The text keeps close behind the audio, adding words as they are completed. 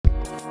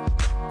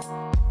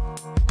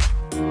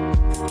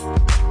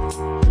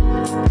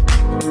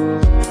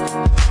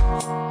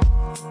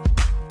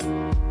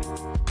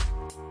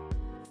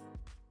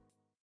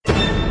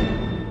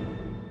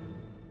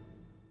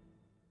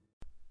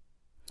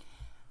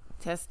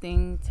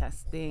Testing,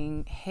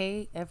 testing.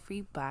 Hey,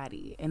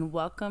 everybody, and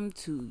welcome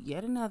to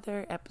yet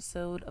another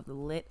episode of the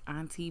Lit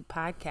Auntie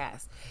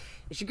podcast.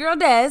 It's your girl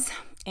Des,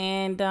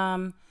 and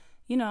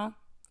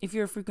if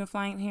you're a frequent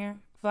flyer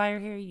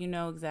here, you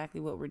know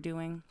exactly what we're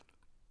doing.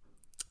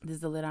 This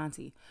is the Lit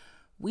Auntie.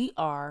 We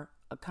are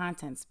a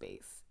content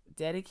space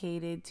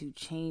dedicated to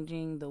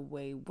changing the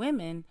way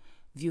women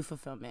view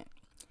fulfillment.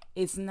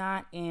 It's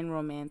not in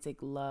romantic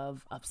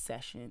love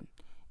obsession.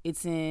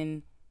 It's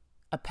in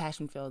a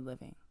passion-filled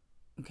living.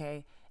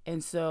 Okay.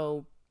 And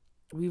so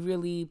we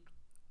really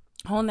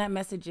hone that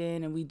message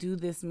in, and we do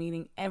this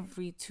meeting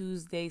every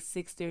Tuesday,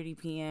 6:30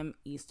 p.m.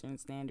 Eastern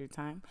Standard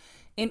Time,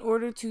 in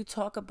order to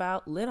talk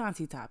about lit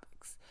auntie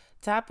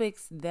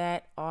topics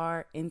that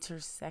are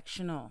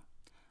intersectional,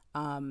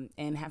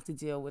 and have to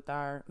deal with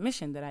our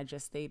mission that I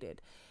just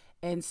stated.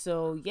 And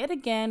so, yet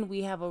again,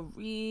 we have a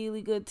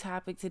really good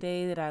topic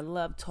today that I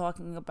love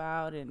talking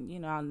about,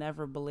 and I'll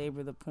never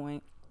belabor the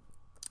point.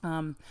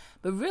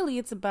 But really,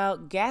 it's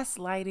about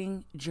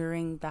gaslighting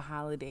during the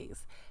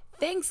holidays.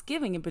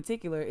 Thanksgiving, in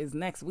particular, is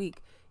next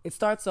week. It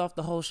starts off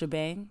the whole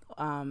shebang,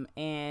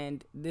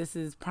 and this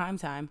is prime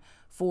time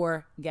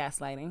for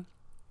gaslighting,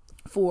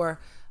 for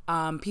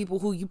people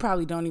who you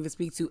probably don't even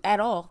speak to at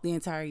all the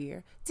entire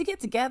year to get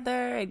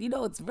together. And,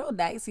 it's real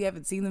nice. You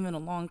haven't seen them in a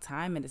long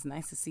time, and it's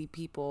nice to see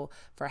people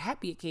for a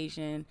happy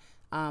occasion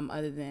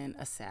other than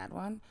a sad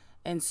one.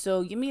 And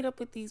so you meet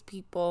up with these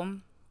people,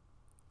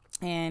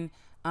 and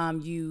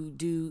you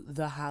do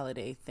the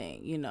holiday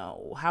thing,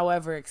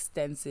 however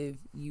extensive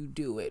you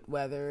do it,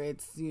 whether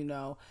it's,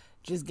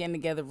 just getting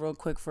together real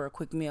quick for a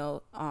quick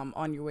meal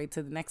on your way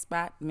to the next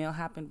spot, meal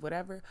happened,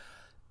 whatever,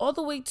 all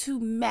the way to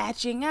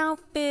matching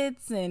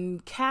outfits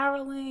and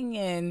caroling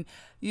and,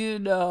 I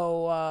don't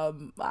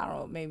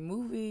know, maybe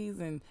movies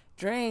and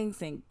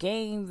drinks and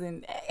games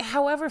and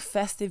however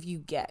festive you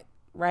get,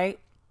 right?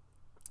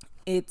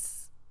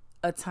 It's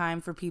a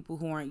time for people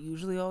who aren't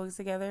usually always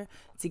together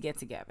to get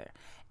together.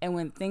 And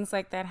when things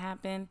like that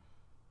happen,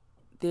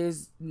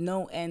 there's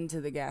no end to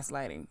the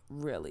gaslighting,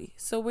 really.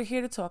 So we're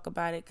here to talk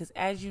about it because,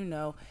 as you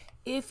know,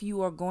 if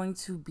you are going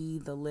to be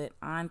the lit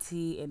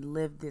auntie and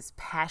live this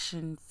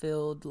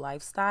passion-filled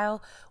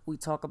lifestyle, we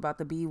talk about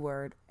the B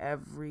word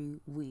every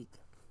week.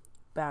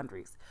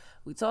 Boundaries.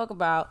 We talk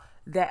about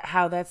that,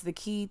 how that's the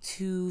key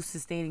to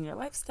sustaining your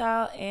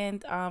lifestyle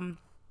and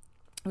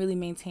really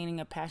maintaining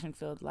a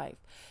passion-filled life.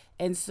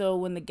 And so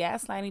when the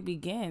gaslighting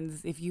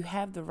begins, if you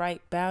have the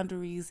right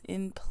boundaries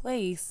in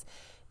place,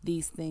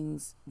 these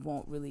things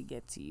won't really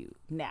get to you.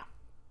 Now,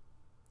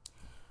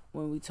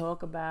 when we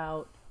talk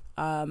about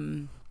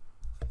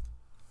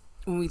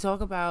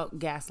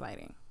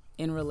gaslighting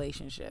in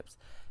relationships,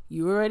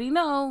 you already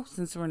know,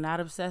 since we're not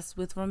obsessed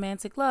with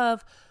romantic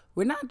love,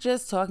 we're not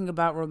just talking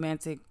about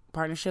romantic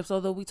partnerships,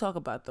 although we talk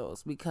about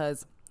those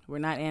because we're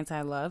not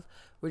anti-love.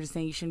 We're just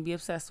saying you shouldn't be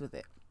obsessed with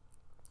it.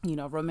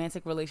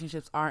 Romantic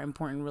relationships are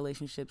important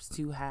relationships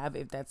to have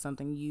if that's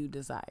something you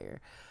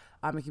desire.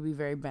 It can be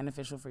very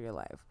beneficial for your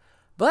life.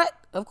 But,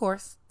 of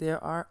course,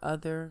 there are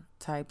other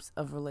types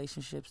of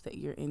relationships that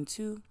you're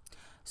into.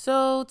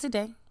 So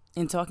today,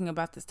 in talking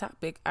about this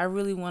topic, I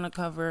really want to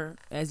cover,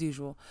 as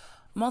usual,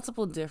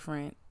 multiple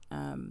different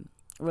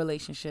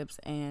relationships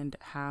and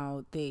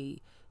how they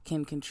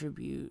can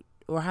contribute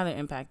or how they're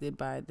impacted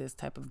by this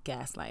type of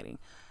gaslighting.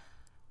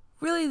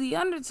 Really, the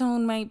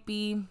undertone might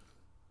be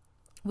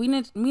we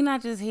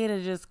not just here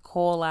to just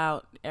call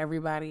out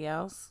everybody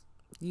else.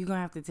 You're going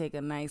to have to take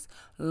a nice,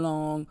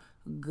 long,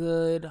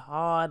 good,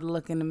 hard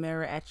look in the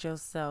mirror at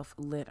yourself,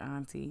 lit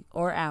auntie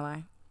or ally.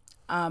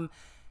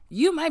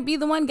 You might be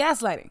the one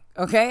gaslighting,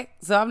 okay?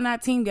 So I'm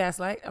not team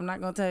gaslight. I'm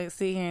not going to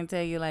sit here and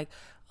tell you like,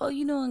 oh,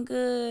 you doing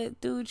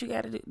good, do what you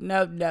got to do.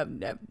 No.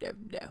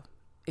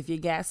 If you're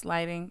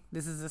gaslighting,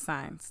 this is a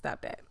sign.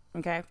 Stop that,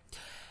 okay?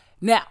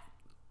 Now,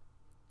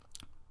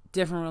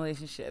 different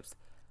relationships.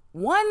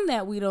 One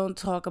that we don't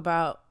talk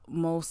about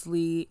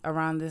mostly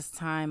around this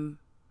time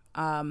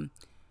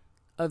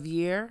of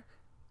year,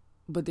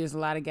 but there's a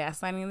lot of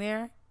gaslighting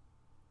there.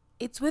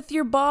 It's with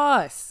your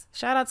boss.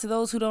 Shout out to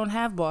those who don't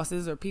have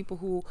bosses or people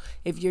who,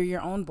 if you're your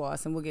own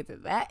boss, and we'll get to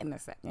that in a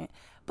second.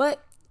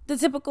 But the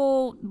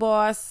typical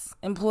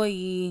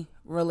boss-employee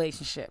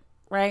relationship,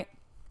 right?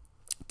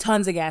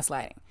 Tons of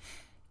gaslighting.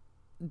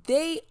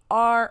 They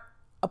are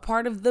a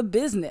part of the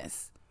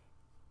business.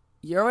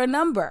 You're a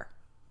number.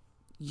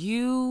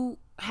 You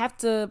have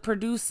to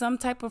produce some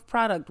type of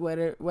product,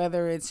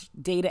 whether it's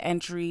data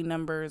entry,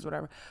 numbers,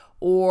 whatever,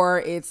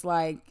 or it's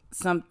like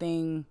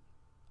something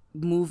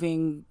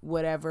moving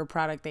whatever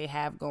product they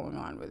have going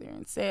on, whether you're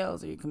in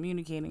sales or you're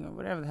communicating or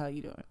whatever the hell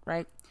you're doing,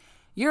 right?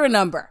 You're a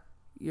number.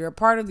 You're a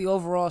part of the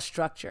overall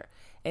structure.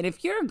 And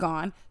if you're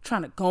gone,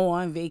 trying to go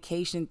on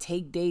vacation,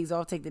 take days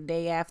off, take the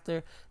day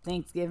after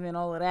Thanksgiving,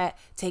 all of that,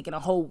 taking a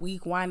whole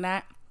week, why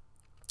not?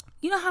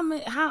 You know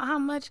how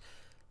much,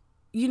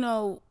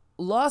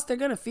 loss they're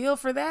going to feel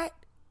for that?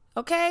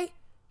 Okay?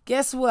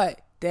 Guess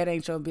what? That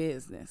ain't your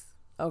business.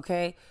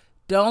 Okay?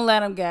 Don't let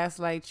them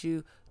gaslight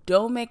you.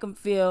 Don't make them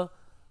feel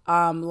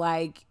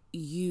like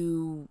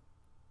you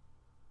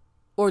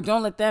or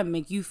don't let them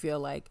make you feel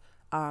like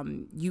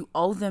you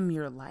owe them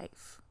your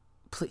life.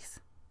 Please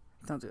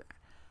don't do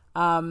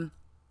that.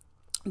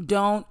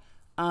 Don't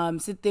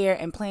sit there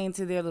and play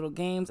into their little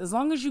games. As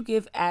long as you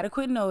give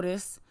adequate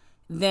notice,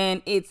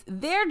 then it's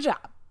their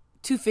job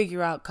to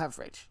figure out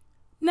coverage.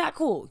 Not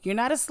cool. You're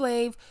not a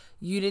slave.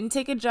 You didn't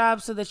take a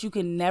job so that you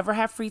can never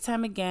have free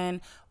time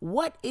again.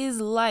 What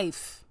is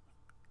life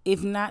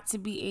if not to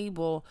be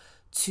able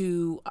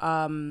to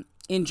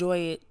enjoy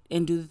it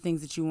and do the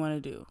things that you want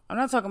to do? I'm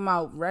not talking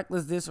about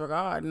reckless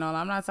disregard. No,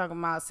 I'm not talking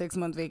about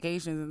 6-month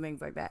vacations and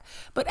things like that.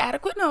 But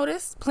adequate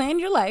notice, plan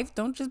your life.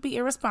 Don't just be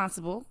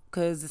irresponsible,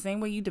 because the same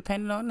way you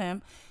depended on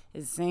them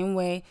is the same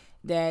way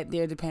that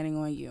they're depending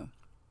on you,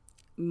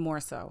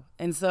 more so.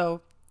 And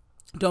so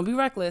don't be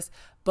reckless,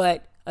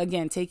 but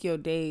again, take your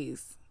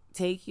days.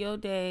 Take your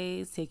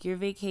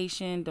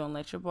vacation. Don't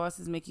let your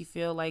bosses make you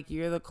feel like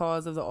you're the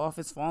cause of the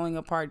office falling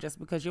apart just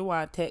because you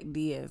want tech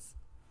dias.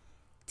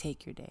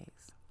 Take your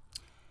days.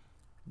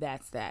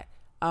 That's that.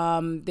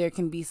 There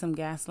can be some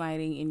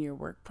gaslighting in your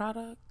work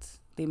product.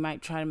 They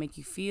might try to make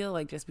you feel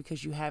like just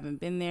because you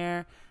haven't been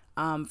there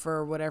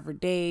for whatever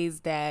days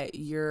that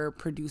you're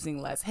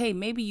producing less. Hey,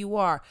 maybe you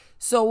are.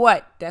 So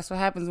what? That's what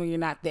happens when you're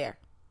not there.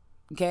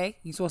 Okay?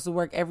 You're supposed to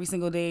work every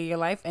single day of your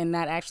life and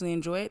not actually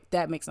enjoy it?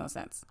 That makes no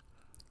sense.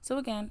 So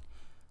again,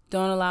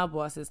 don't allow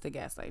bosses to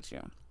gaslight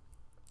you.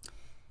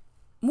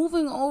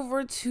 Moving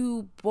over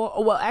to,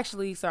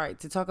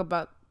 to talk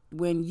about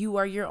when you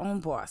are your own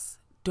boss.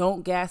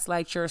 Don't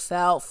gaslight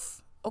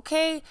yourself.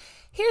 Okay?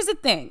 Here's the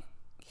thing.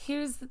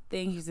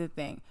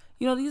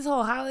 You know, these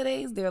whole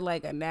holidays, they're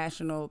like a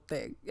national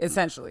thing,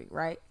 essentially,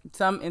 right?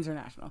 Some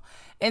international.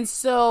 And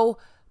so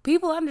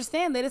people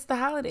understand that it's the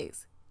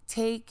holidays.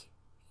 Take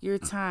your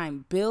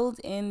time. Build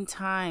in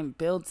time.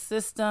 Build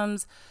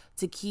systems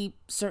to keep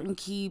certain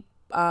key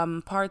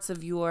parts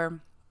of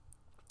your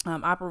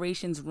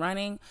operations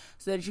running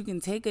so that you can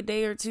take a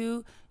day or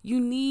two. You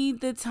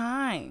need the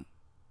time.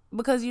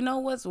 Because you know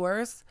what's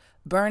worse?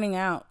 Burning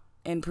out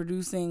and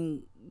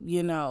producing,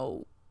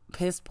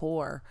 piss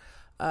poor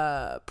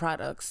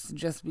products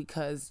just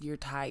because you're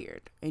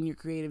tired and your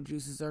creative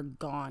juices are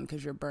gone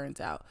because you're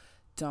burnt out.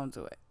 Don't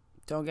do it.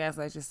 Don't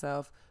gaslight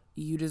yourself.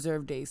 You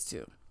deserve days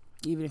too,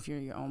 even if you're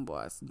your own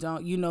boss.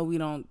 We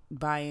don't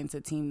buy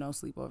into team no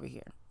sleep over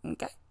here.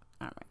 Okay?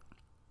 All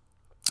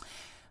right.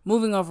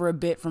 Moving over a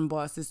bit from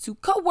bosses to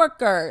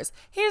coworkers.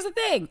 Here's the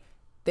thing.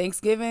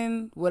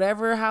 Thanksgiving,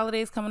 whatever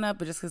holiday's coming up,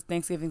 but just because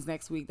Thanksgiving's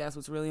next week, that's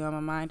what's really on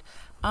my mind.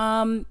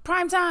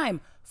 Prime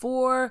time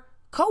for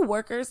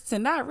coworkers to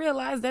not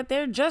realize that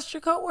they're just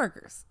your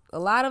coworkers. A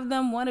lot of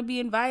them want to be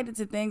invited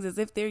to things as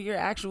if they're your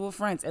actual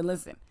friends. And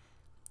listen,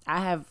 I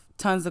have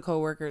tons of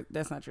coworkers.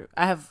 That's not true.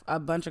 I have a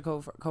bunch of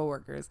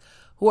coworkers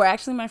who are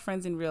actually my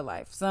friends in real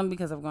life. Some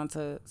because I've gone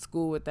to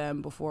school with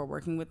them before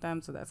working with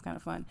them, so that's kind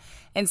of fun.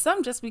 And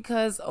some just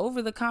because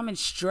over the common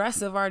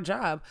stress of our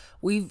job,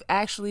 we've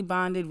actually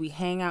bonded. We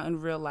hang out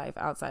in real life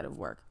outside of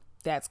work.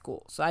 That's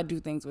cool. So I do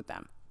things with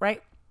them,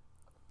 right?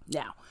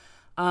 Now,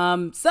 I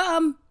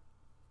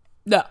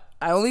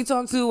only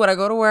talk to when I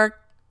go to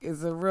work.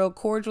 It's a real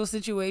cordial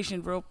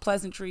situation, real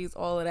pleasantries,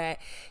 all of that.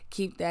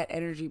 Keep that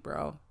energy,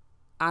 bro.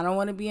 I don't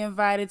want to be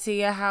invited to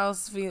your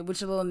house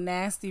with your little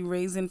nasty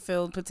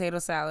raisin-filled potato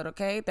salad,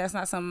 okay? That's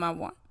not something I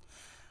want.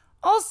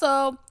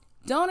 Also,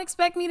 don't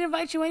expect me to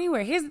invite you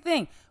anywhere. Here's the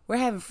thing. We're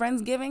having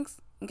Friendsgivings,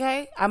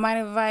 okay? I might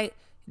invite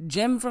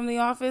Jim from the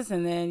office,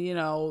 and then,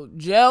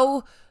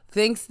 Joe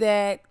thinks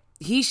that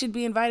he should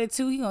be invited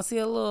too. He's going to see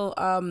a little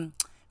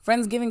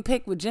Friendsgiving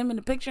pic with Jim in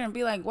the picture and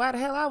be like, why the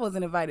hell I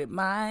wasn't invited?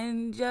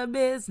 Mind your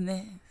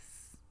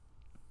business,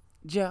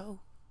 Joe.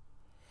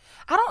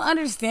 I don't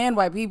understand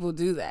why people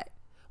do that.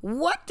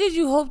 What did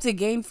you hope to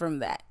gain from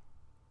that?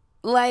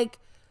 Like,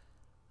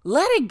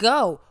 let it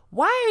go.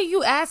 Why are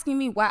you asking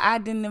me why I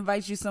didn't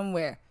invite you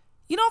somewhere?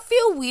 You don't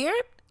feel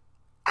weird?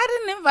 I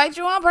didn't invite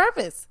you on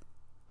purpose.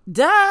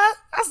 Duh.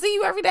 I see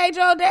you every day,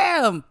 Joe.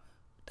 Damn.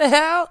 The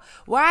hell?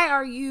 Why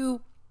are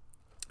you,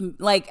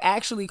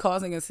 actually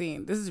causing a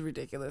scene? This is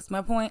ridiculous.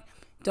 My point,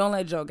 don't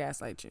let Joe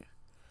gaslight you.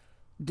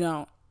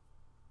 Don't.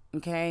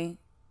 Okay?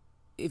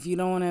 If you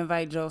don't want to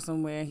invite Joe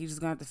somewhere, he's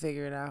just going to have to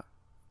figure it out.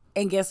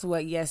 And guess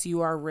what? Yes,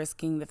 you are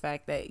risking the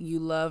fact that you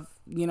love,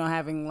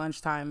 having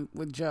lunchtime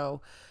with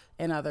Joe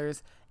and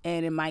others,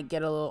 and it might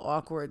get a little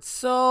awkward.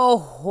 So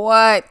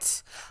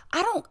what?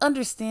 I don't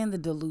understand the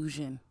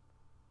delusion.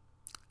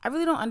 I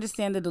really don't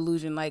understand the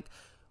delusion. Like,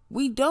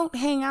 we don't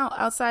hang out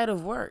outside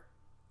of work.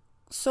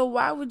 So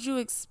why would you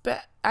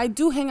expect? I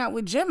do hang out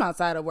with Jim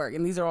outside of work,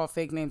 and these are all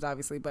fake names,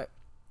 obviously, but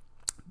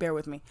bear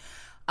with me.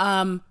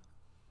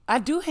 I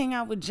do hang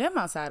out with Jim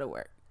outside of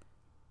work.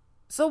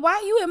 So why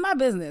are you in my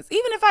business?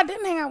 Even if I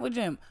didn't hang out with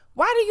Jim,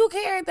 why do you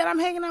care that I'm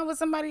hanging out with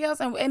somebody else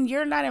and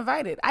you're not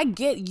invited? I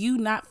get you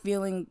not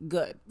feeling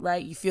good,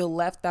 right? You feel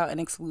left out and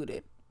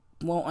excluded.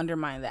 Won't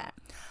undermine that.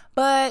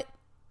 But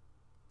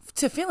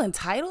to feel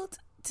entitled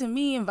to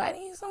me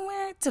inviting you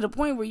somewhere to the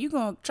point where you're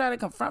going to try to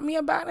confront me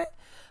about it?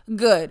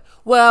 Good.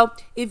 Well,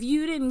 if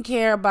you didn't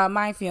care about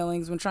my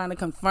feelings when trying to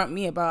confront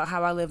me about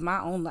how I live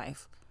my own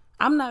life,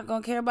 I'm not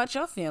going to care about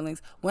your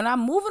feelings when I'm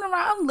moving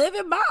around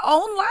living my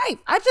own life.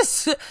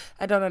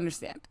 I don't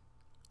understand.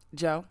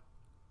 Joe,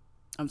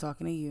 I'm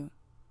talking to you.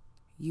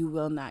 You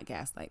will not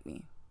gaslight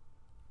me.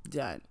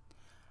 Done.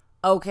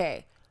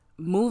 Okay,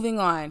 moving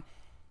on.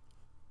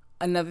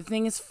 Another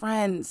thing is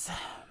friends.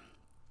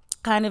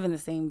 Kind of in the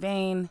same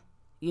vein,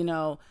 you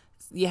know,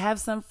 you have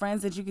some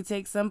friends that you could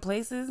take some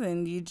places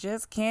and you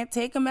just can't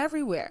take them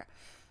everywhere.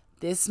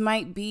 This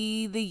might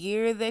be the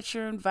year that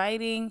you're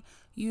inviting,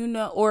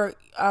 or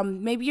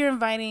maybe you're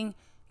inviting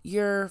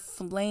your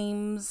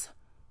flame's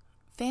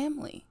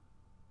family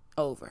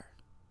over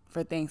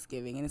for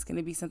Thanksgiving, and it's going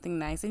to be something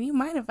nice. And you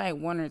might invite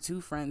one or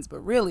two friends, but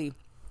really,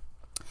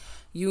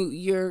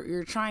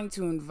 you're trying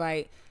to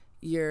invite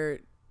your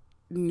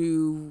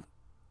new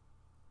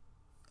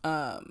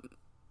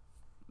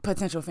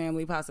potential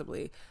family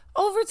possibly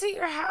over to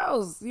your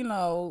house.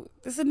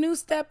 It's a new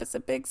step. It's a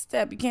big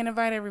step. You can't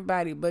invite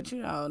everybody, but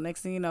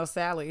next thing you know,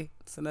 Sally,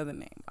 it's another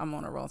name, I'm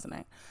on a roll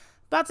tonight,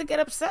 about to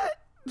get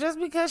upset just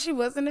because she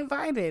wasn't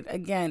invited.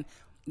 Again,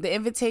 the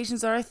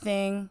invitations are a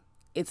thing.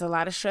 It's a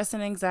lot of stress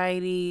and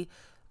anxiety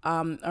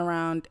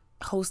around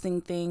hosting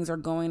things or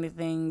going to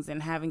things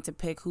and having to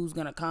pick who's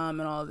going to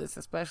come and all this,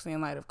 especially in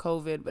light of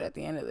COVID. But at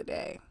the end of the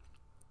day,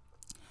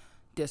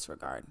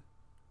 disregard.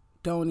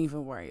 Don't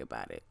even worry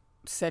about it.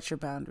 Set your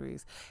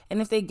boundaries.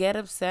 And if they get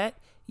upset,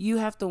 you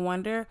have to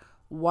wonder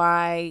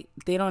why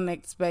they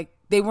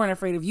weren't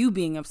afraid of you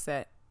being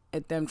upset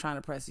at them trying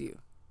to press you.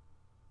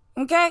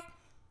 Okay?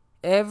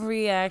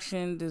 Every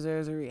action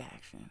deserves a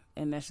reaction.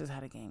 And that's just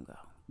how the game goes.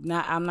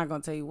 I'm not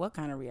going to tell you what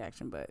kind of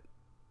reaction, but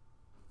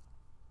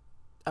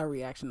a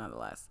reaction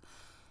nonetheless.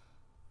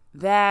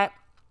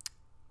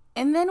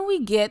 And then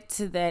we get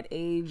to that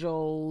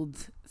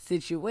age-old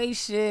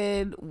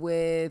situation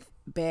with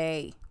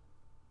Bae.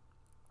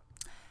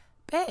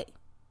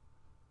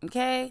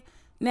 Okay?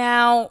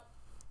 Now,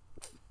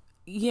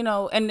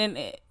 and then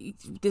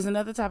there's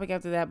another topic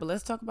after that, but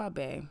let's talk about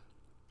Bae.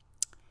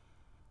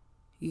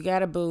 You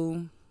got a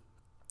boo.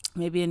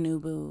 Maybe a new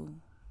boo.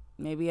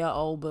 Maybe an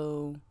old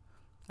boo.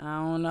 I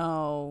don't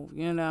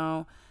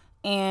know,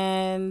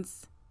 And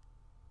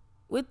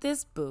with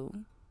this boo,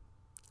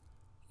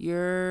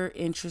 you're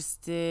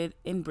interested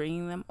in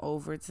bringing them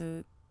over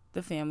to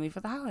the family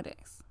for the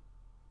holidays.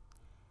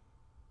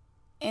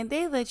 And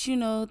they let you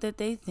know that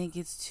they think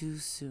it's too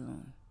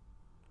soon,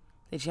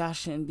 that y'all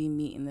shouldn't be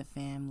meeting the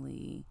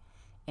family.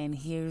 And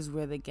here's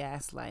where the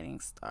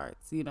gaslighting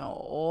starts.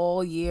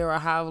 All year or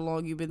however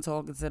long you've been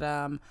talking to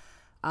them.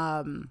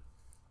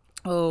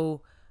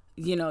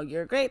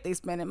 You're great. They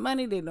spending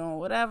money. They doing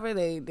whatever.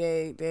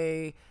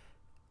 They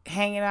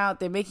hanging out.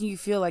 They're making you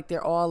feel like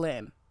they're all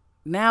in.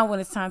 Now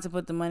when it's time to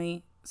put the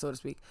money, so to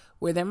speak,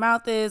 where their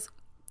mouth is,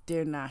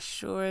 they're not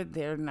sure.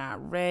 They're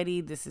not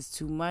ready. This is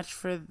too much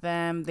for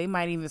them. They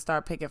might even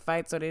start picking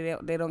fights so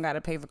they don't got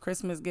to pay for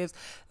Christmas gifts.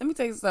 Let me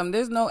tell you something.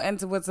 There's no end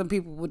to what some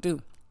people will do.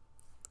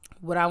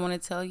 What I want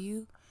to tell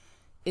you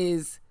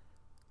is,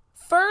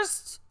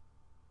 first,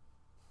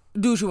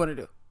 do what you want to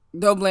do.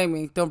 Don't blame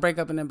me. Don't break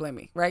up and then blame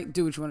me, right?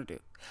 Do what you want to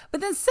do.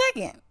 But then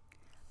second,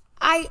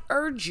 I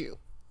urge you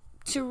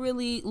to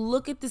really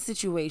look at the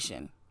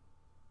situation.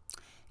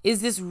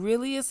 Is this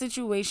really a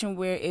situation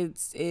where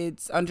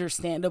it's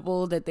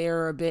understandable that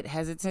they're a bit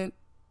hesitant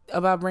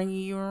about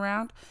bringing you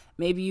around?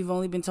 Maybe you've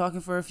only been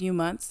talking for a few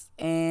months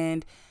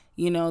and,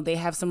 they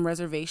have some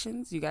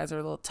reservations. You guys are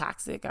a little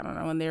toxic. I don't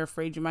know. And they're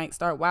afraid you might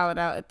start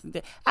wilding out.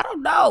 I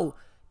don't know.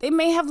 They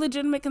may have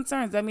legitimate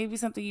concerns. That may be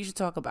something you should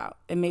talk about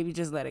and maybe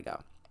just let it go.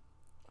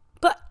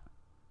 But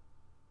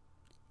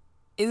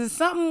is it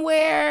something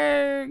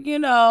where,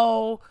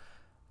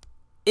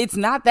 it's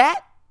not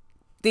that?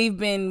 They've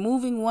been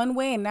moving one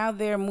way and now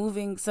they're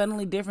moving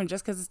suddenly different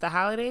just because it's the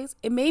holidays.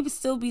 It may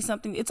still be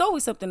something. It's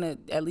always something to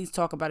at least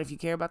talk about if you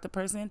care about the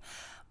person.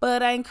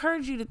 But I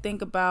encourage you to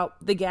think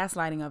about the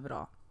gaslighting of it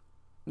all.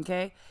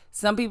 Okay?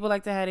 Some people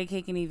like to have their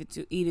cake and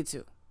eat it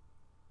too.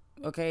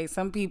 Okay?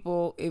 Some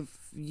people,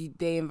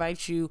 they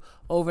invite you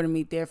over to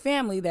meet their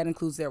family, that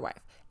includes their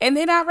wife. And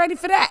they're not ready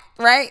for that,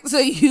 right? So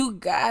you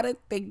got to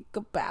think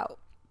about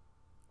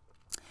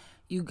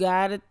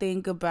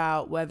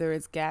whether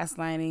it's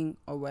gaslighting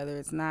or whether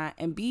it's not,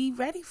 and be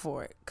ready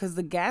for it, because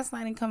the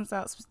gaslighting comes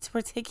out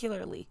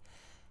particularly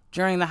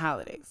during the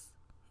holidays.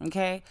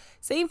 Okay?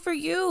 Same for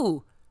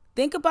you.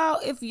 Think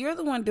about if you're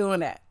the one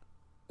doing that.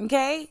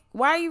 Okay?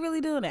 Why are you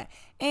really doing that?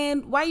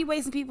 And why are you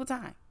wasting people's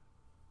time?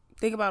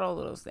 Think about all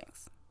of those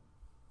things.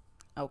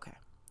 Okay.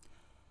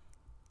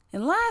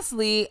 And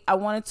lastly, I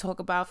want to talk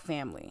about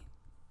family.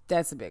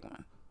 That's a big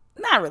one.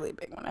 Not really a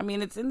big one. I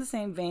mean, it's in the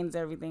same vein as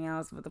everything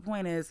else, but the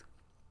point is,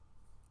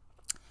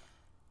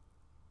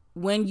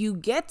 when you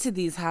get to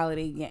these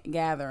holiday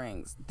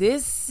gatherings,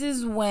 this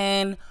is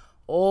when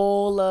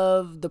all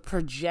of the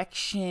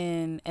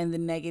projection and the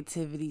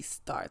negativity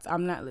starts.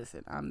 I'm not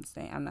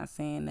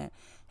saying that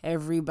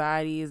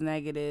everybody is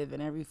negative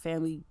and every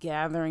family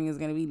gathering is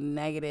going to be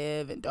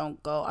negative and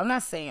don't go. I'm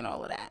not saying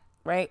all of that,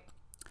 right?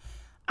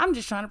 I'm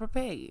just trying to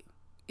prepare you.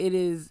 It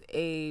is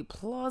a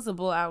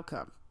plausible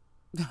outcome.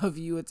 of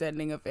you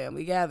attending a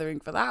family gathering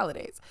for the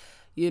holidays.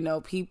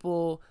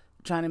 People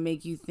trying to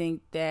make you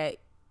think that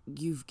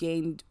you've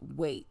gained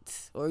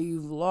weight or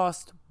you've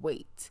lost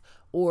weight,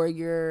 or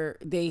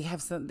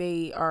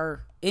they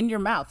are in your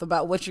mouth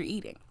about what you're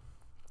eating,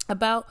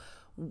 about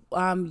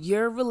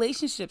your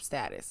relationship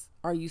status.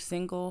 Are you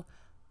single?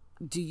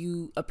 Do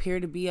you appear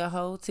to be a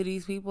hoe to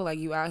these people? Like,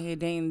 you out here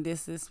dating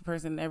this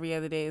person every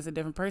other day is a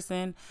different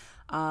person.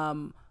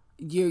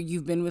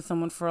 You've been with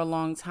someone for a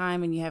long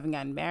time and you haven't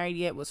gotten married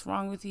yet. What's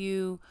wrong with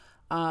you?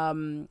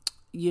 Or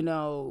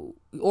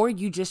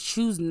you just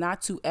choose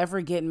not to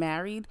ever get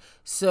married,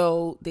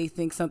 so they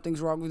think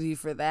something's wrong with you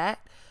for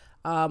that.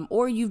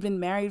 Or you've been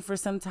married for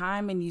some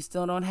time and you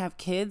still don't have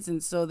kids,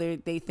 and so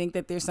they think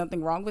that there's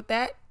something wrong with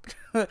that.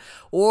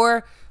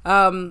 Or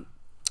the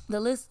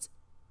list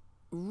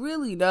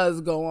really does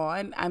go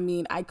on. I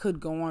mean, I could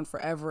go on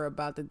forever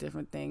about the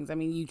different things. I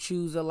mean, you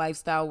choose a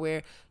lifestyle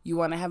where you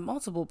want to have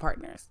multiple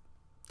partners.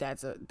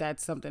 That's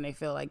something they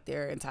feel like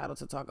they're entitled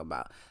to talk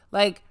about.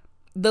 Like,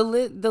 the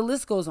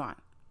list goes on.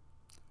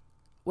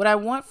 What I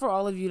want for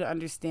all of you to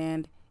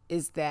understand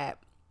is that,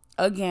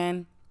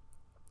 again,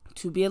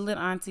 to be a lit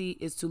auntie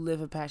is to live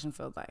a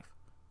passion-filled life,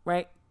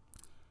 right?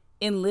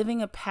 In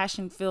living a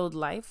passion-filled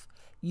life,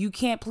 you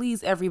can't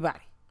please everybody,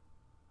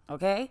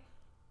 okay?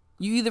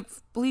 You either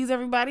please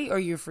everybody or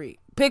you're free.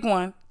 Pick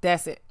one.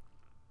 That's it.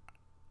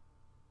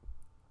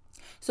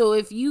 So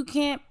if you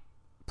can't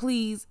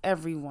please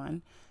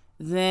everyone,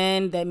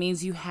 then that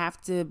means you have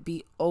to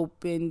be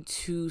open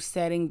to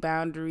setting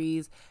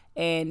boundaries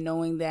and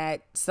knowing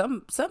that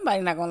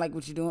somebody's not going to like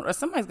what you're doing, or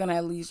somebody's going to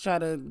at least try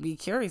to be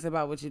curious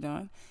about what you're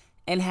doing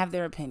and have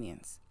their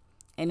opinions.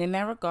 And in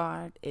that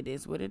regard, it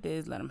is what it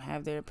is. Let them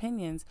have their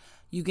opinions.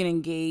 You can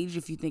engage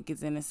if you think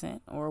it's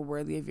innocent or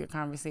worthy of your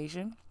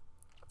conversation,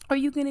 or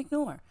you can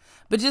ignore.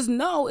 But just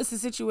know it's a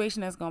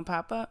situation that's going to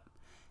pop up.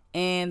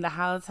 And the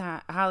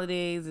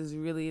holidays is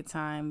really a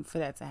time for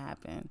that to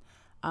happen.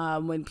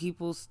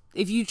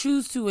 If you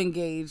choose to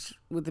engage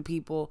with the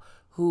people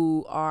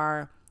who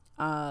are,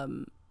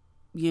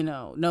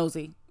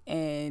 nosy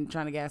and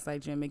trying to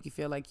gaslight you and make you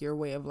feel like your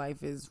way of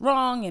life is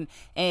wrong.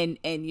 And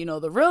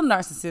the real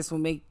narcissist will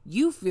make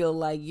you feel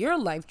like your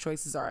life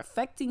choices are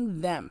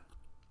affecting them.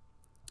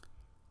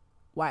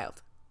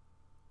 Wild.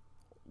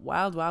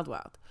 Wild, wild,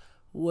 wild.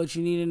 What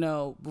you need to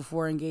know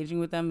before engaging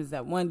with them is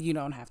that, 1, you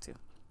don't have to.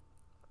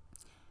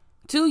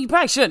 2, you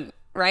probably shouldn't,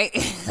 right?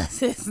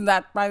 It's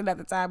probably not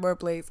the time or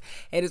place.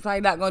 And it's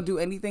probably not going to do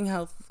anything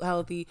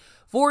healthy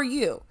for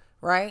you,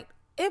 right?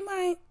 It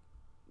might.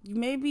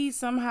 Maybe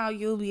somehow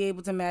you'll be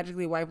able to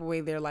magically wipe away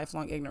their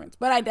lifelong ignorance.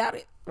 But I doubt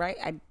it, right?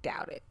 I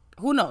doubt it.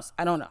 Who knows?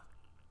 I don't know.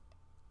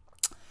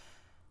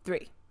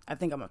 3. I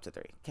think I'm up to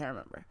 3. Can't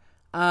remember.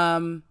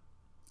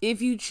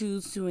 If you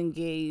choose to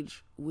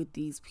engage with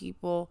these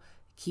people,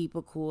 keep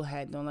a cool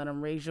head. Don't let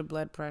them raise your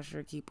blood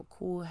pressure. Keep a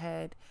cool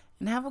head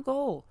and have a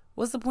goal.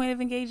 What's the point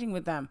of engaging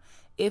with them?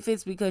 If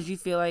it's because you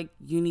feel like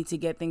you need to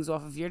get things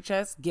off of your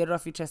chest, get it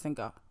off your chest and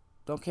go.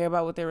 Don't care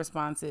about what their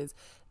response is.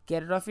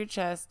 Get it off your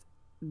chest,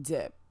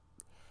 dip.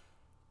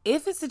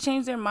 If it's to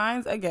change their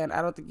minds, again,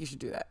 I don't think you should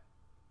do that.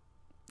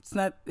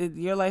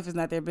 Your life is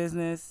not their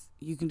business.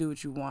 You can do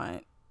what you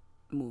want.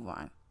 Move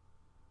on.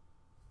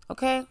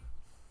 Okay?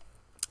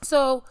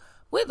 So,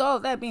 with all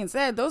of that being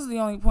said, those are the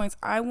only points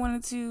I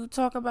wanted to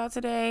talk about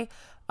today.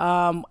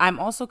 I'm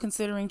also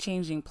considering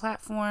changing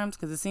platforms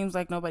because it seems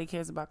like nobody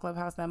cares about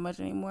Clubhouse that much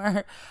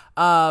anymore.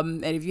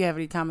 And if you have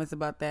any comments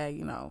about that,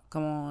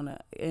 come on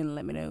and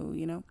let me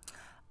know,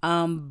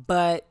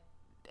 But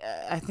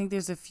I think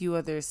there's a few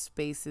other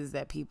spaces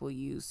that people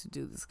use to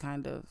do this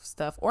kind of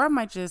stuff. Or I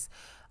might just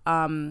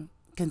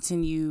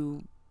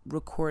continue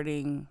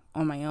recording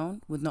on my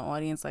own with no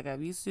audience like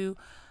I've used to.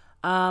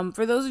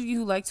 For those of you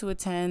who like to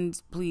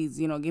attend, please,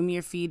 give me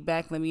your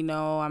feedback. Let me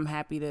know. I'm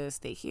happy to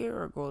stay here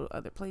or go to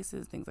other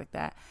places, things like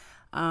that.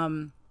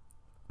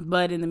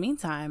 But in the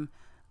meantime,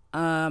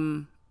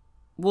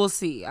 we'll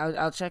see.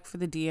 I'll check for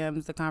the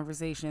DMs, the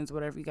conversations,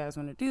 whatever you guys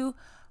want to do.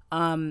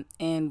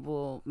 And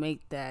we'll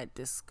make that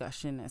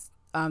decision,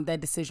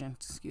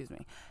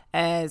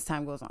 as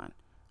time goes on.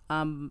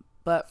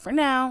 But for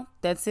now,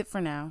 that's it for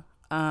now.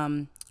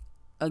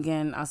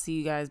 Again, I'll see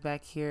you guys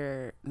back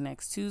here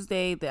next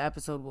Tuesday. The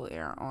episode will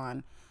air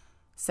on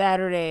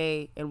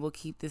Saturday, and we'll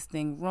keep this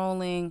thing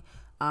rolling.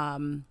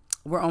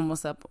 We're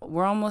almost at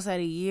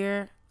a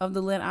year of the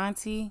Lit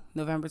Auntie,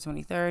 November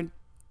 23rd.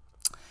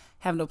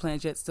 Have no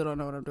plans yet. Still don't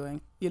know what I'm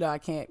doing. I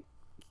can't,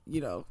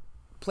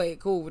 play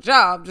it cool with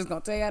y'all. I'm just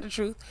going to tell you the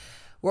truth.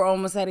 We're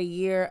almost at a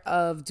year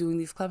of doing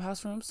these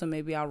Clubhouse rooms, so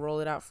maybe I'll roll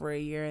it out for a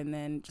year and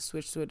then just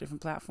switch to a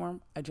different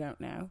platform. I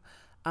don't know.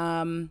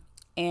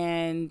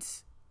 And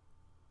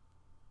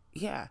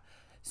yeah,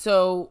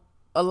 so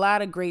a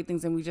lot of great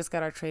things, and we just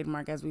got our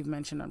trademark, as we've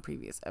mentioned on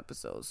previous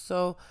episodes.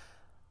 So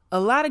a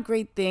lot of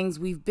great things.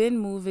 We've been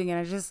moving, and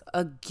I just,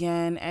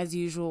 again, as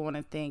usual, want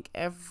to thank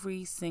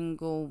every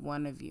single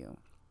one of you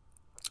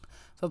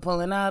for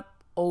pulling up,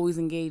 always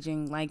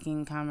engaging,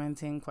 liking,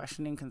 commenting,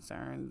 questioning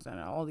concerns, and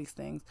all these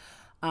things.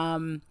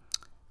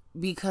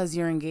 because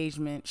your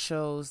engagement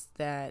shows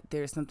that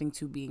there's something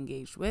to be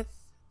engaged with,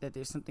 that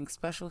there's something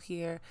special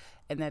here,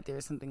 and that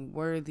there's something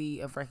worthy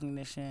of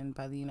recognition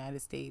by the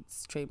United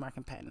States Trademark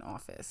and Patent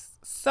Office.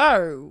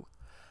 So,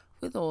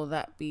 with all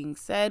that being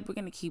said, we're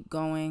going to keep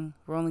going.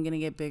 We're only going to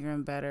get bigger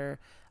and better.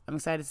 I'm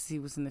excited to see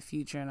what's in the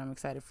future, and I'm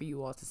excited for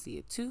you all to see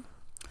it too.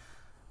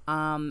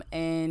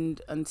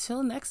 And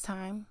until next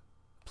time,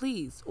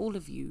 please, all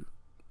of you,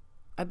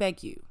 I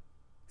beg you,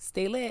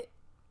 stay lit.